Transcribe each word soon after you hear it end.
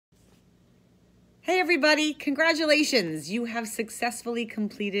Hey everybody, congratulations. You have successfully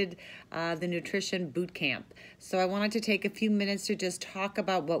completed the nutrition boot camp. So I wanted to take a few minutes to just talk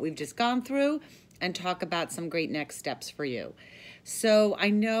about what we've just gone through and talk about some great next steps for you. So I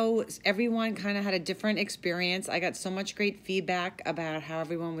know everyone kind of had a different experience. I got so much great feedback about how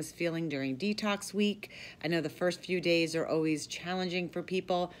everyone was feeling during detox week. I know the first few days are always challenging for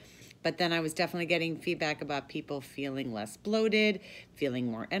people. But then I was definitely getting feedback about people feeling less bloated,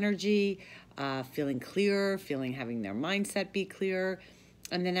 feeling more energy, feeling clearer, having their mindset be clearer.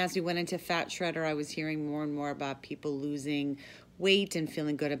 And then as we went into Fat Shredder, I was hearing more and more about people losing weight and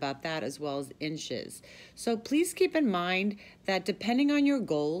feeling good about that, as well as inches. So please keep in mind that depending on your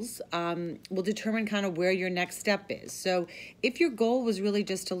goals will determine kind of where your next step is. So if your goal was really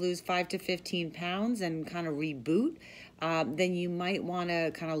just to lose 5 to 15 pounds and kind of reboot, then you might want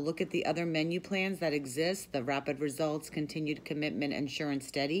to kind of look at the other menu plans that exist, the Rapid Results, Continued Commitment, and Sure and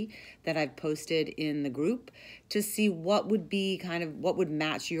Steady that I've posted in the group to see what would be what would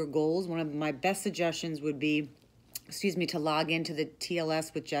match your goals. One of my best suggestions would be, to log into the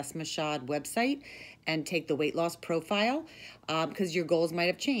TLS with Jess Michauds website and take the weight loss profile because your goals might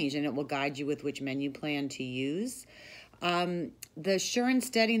have changed and it will guide you with which menu plan to use. The Sure and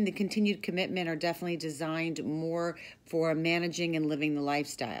Steady and the Continued Commitment are definitely designed more for managing and living the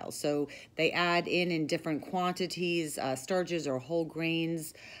lifestyle. So they add in different quantities, starches or whole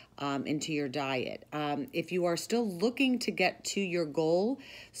grains into your diet. If you are still looking to get to your goal,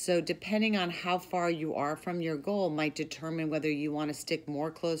 so depending on how far you are from your goal might determine whether you want to stick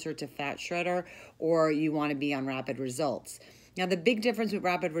more closer to Fat Shredder or you want to be on Rapid Results. Now, the big difference with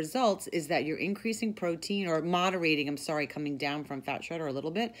Rapid Results is that you're increasing protein or moderating, coming down from Fat Shredder a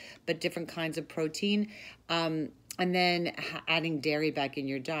little bit, but different kinds of protein, and then adding dairy back in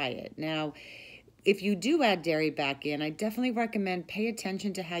your diet. Now, if you do add dairy back in, I definitely recommend pay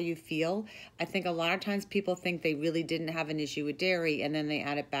attention to how you feel. I think a lot of times people think they really didn't have an issue with dairy and then they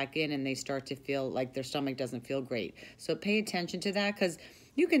add it back in and they start to feel like their stomach doesn't feel great. So pay attention to that because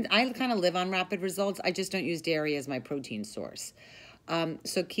I kind of live on Rapid Results. I just don't use dairy as my protein source.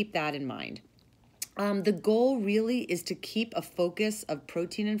 So keep that in mind. The goal really is to keep a focus of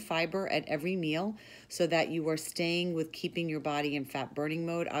protein and fiber at every meal so that you are staying with keeping your body in fat burning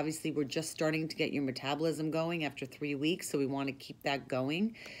mode. Obviously, we're just starting to get your metabolism going after 3 weeks, so we want to keep that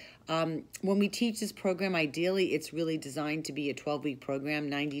going. When we teach this program, ideally, it's really designed to be a 12-week program.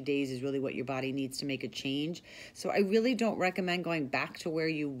 90 days is really what your body needs to make a change. So I really don't recommend going back to where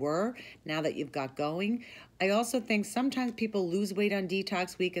you were now that you've got going. I also think sometimes people lose weight on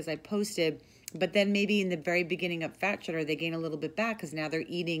detox week, as I posted, but then maybe in the very beginning of Fat Shredder, they gain a little bit back because now they're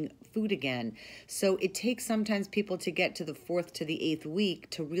eating food again. So it takes sometimes people to get to the 4th to the 8th week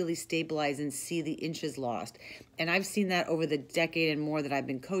to really stabilize and see the inches lost. And I've seen that over the decade and more that I've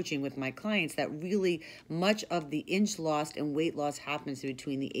been coaching with my clients, that really much of the inch lost and weight loss happens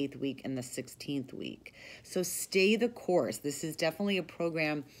between the 8th week and the 16th week. So stay the course. This is definitely a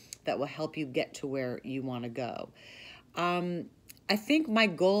program that will help you get to where you want to go. I think my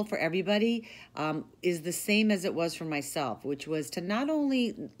goal for everybody is the same as it was for myself, which was to not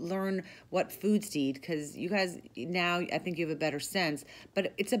only learn what foods to eat, because you guys now, I think you have a better sense,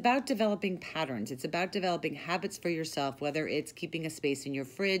 but it's about developing patterns. It's about developing habits for yourself, whether it's keeping a space in your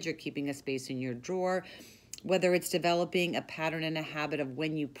fridge or keeping a space in your drawer, whether it's developing a pattern and a habit of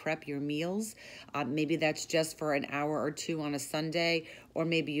when you prep your meals. Maybe that's just for an hour or two on a Sunday, or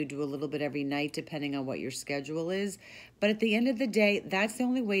maybe you do a little bit every night depending on what your schedule is. But at the end of the day, that's the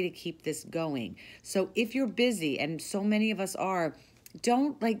only way to keep this going. So if you're busy, and so many of us are,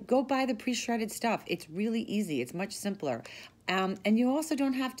 don't go buy the pre-shredded stuff. It's really easy. It's much simpler. And you also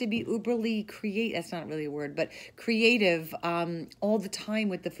don't have to be uberly that's not really a word, but creative all the time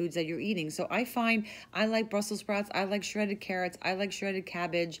with the foods that you're eating. So I find I like Brussels sprouts, I like shredded carrots, I like shredded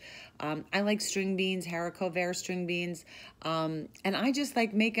cabbage, I like string beans, haricot vert string beans, and I just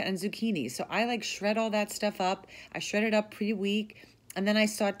like making and zucchini. So I shred all that stuff up. I shred it up pre-week. And then I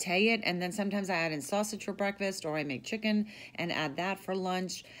saute it, and then sometimes I add in sausage for breakfast, or I make chicken and add that for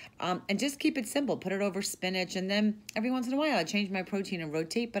lunch. And just keep it simple. Put it over spinach, and then every once in a while I change my protein and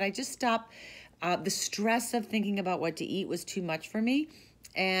rotate, but I just stop. The stress of thinking about what to eat was too much for me.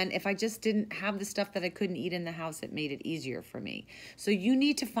 And if I just didn't have the stuff that I couldn't eat in the house, it made it easier for me. So you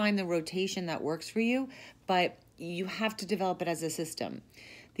need to find the rotation that works for you, but you have to develop it as a system.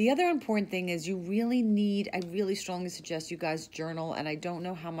 The other important thing is I really strongly suggest you guys journal, and I don't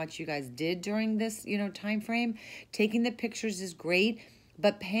know how much you guys did during this, time frame. Taking the pictures is great,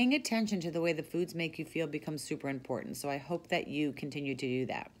 but paying attention to the way the foods make you feel becomes super important. So I hope that you continue to do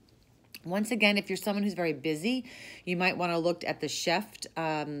that. Once again, if you're someone who's very busy, you might want to look at the chef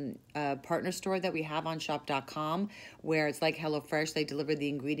partner store that we have on shop.com, where it's like HelloFresh. They deliver the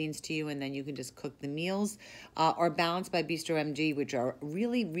ingredients to you, and then you can just cook the meals. Or Balanced by Bistro MG, which are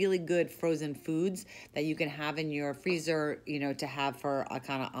really, really good frozen foods that you can have in your freezer, to have for a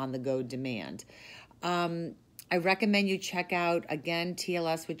kind of on-the-go demand. I recommend you check out, again,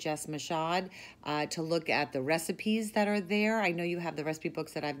 TLS with Jess Michauds to look at the recipes that are there. I know you have the recipe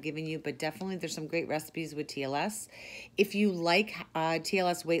books that I've given you, but definitely there's some great recipes with TLS. If you like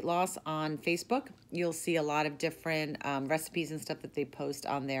TLS Weight Loss on Facebook, you'll see a lot of different recipes and stuff that they post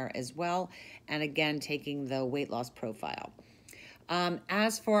on there as well. And again, taking the weight loss profile.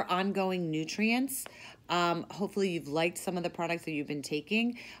 As for ongoing nutrients, hopefully you've liked some of the products that you've been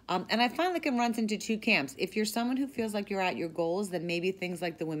taking. And I find like it runs into two camps. If you're someone who feels like you're at your goals, then maybe things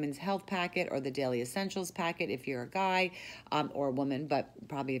like the Women's Health Packet or the Daily Essentials Packet if you're a guy or a woman, but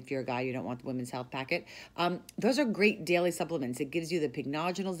probably if you're a guy, you don't want the Women's Health Packet. Those are great daily supplements. It gives you the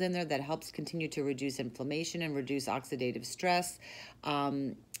pignogenals in there that helps continue to reduce inflammation and reduce oxidative stress.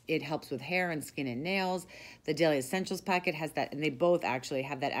 It helps with hair and skin and nails. The Daily Essentials Packet has that, and they both actually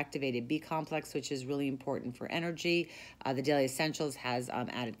have that activated B complex, which is really important for energy. The Daily Essentials has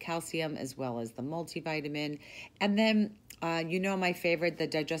added calcium as well as the multivitamin. And then, my favorite, the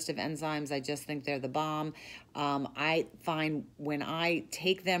digestive enzymes. I just think they're the bomb. I find when I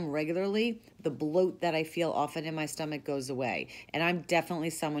take them regularly, the bloat that I feel often in my stomach goes away. And I'm definitely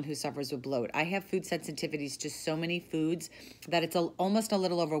someone who suffers with bloat. I have food sensitivities to so many foods that it's almost a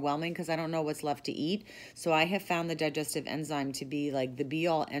little overwhelming because I don't know what's left to eat. So I have found the digestive enzyme to be like the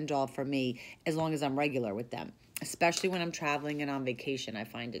be-all, end-all for me as long as I'm regular with them. Especially when I'm traveling and on vacation, I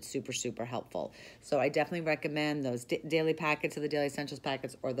find it super, super helpful. So I definitely recommend those daily packets of the Daily Essentials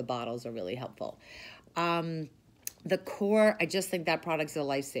packets, or the bottles are really helpful. The Core, I just think that product's a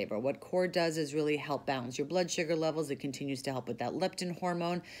lifesaver. What Core does is really help balance your blood sugar levels. It continues to help with that leptin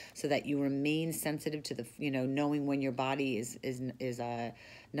hormone so that you remain sensitive to the, knowing when your body is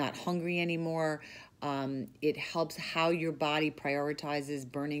not hungry anymore. It helps how your body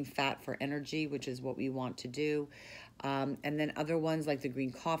prioritizes burning fat for energy, which is what we want to do. And then other ones like the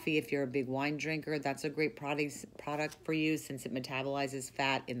green coffee, if you're a big wine drinker, that's a great product for you since it metabolizes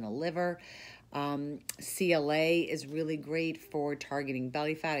fat in the liver. CLA is really great for targeting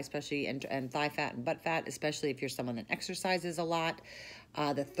belly fat, especially and thigh fat and butt fat, especially if you're someone that exercises a lot.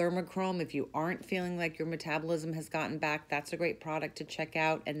 The Thermochrome, if you aren't feeling like your metabolism has gotten back, that's a great product to check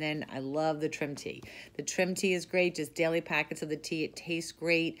out. And then I love the Trim Tea. The Trim Tea is great, just daily packets of the tea. It tastes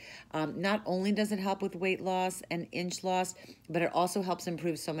great. Not only does it help with weight loss and inch loss, but it also helps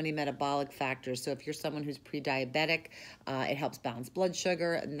improve so many metabolic factors. So if you're someone who's pre-diabetic, it helps balance blood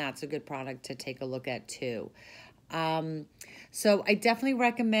sugar, and that's a good product to take a look at too. So I definitely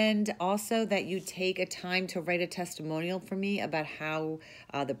recommend also that you take a time to write a testimonial for me about how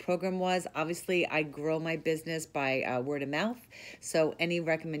the program was. Obviously, I grow my business by word of mouth. So any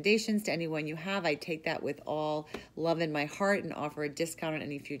recommendations to anyone you have, I take that with all love in my heart and offer a discount on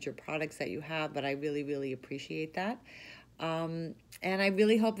any future products that you have. But I really, really appreciate that. And I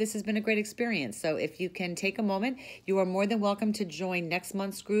really hope this has been a great experience. So if you can take a moment, you are more than welcome to join next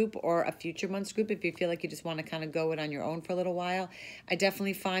month's group or a future month's group if you feel like you just want to kind of go it on your own for a little while. I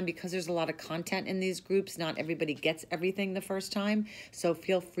definitely find because there's a lot of content in these groups, not everybody gets everything the first time. So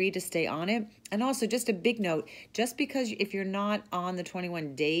feel free to stay on it. And also just a big note, just because if you're not on the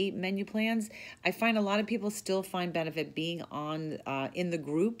 21-day menu plans, I find a lot of people still find benefit being on in the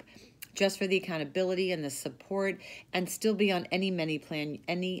group, just for the accountability and the support, and still be on any menu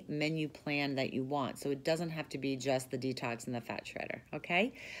plan that you want. So it doesn't have to be just the detox and the fat shredder,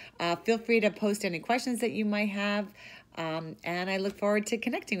 okay? Feel free to post any questions that you might have, and I look forward to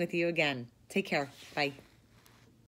connecting with you again. Take care. Bye.